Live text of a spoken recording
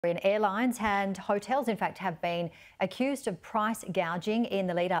Airlines and hotels, in fact, have been accused of price gouging in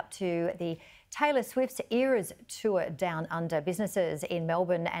the lead up to the Taylor Swift's Eras tour down under. Businesses in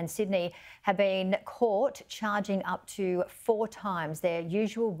Melbourne and Sydney have been caught charging up to 4 times their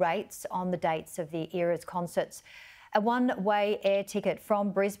usual rates on the dates of the Eras concerts. A one-way air ticket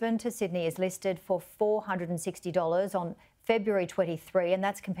from Brisbane to Sydney is listed for $460 on February 23, and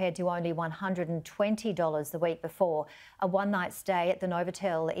that's compared to only $120 the week before. A one-night stay at the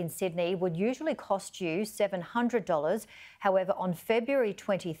Novotel in Sydney would usually cost you $700. However, on February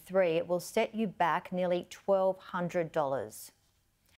 23, it will set you back nearly $1,200.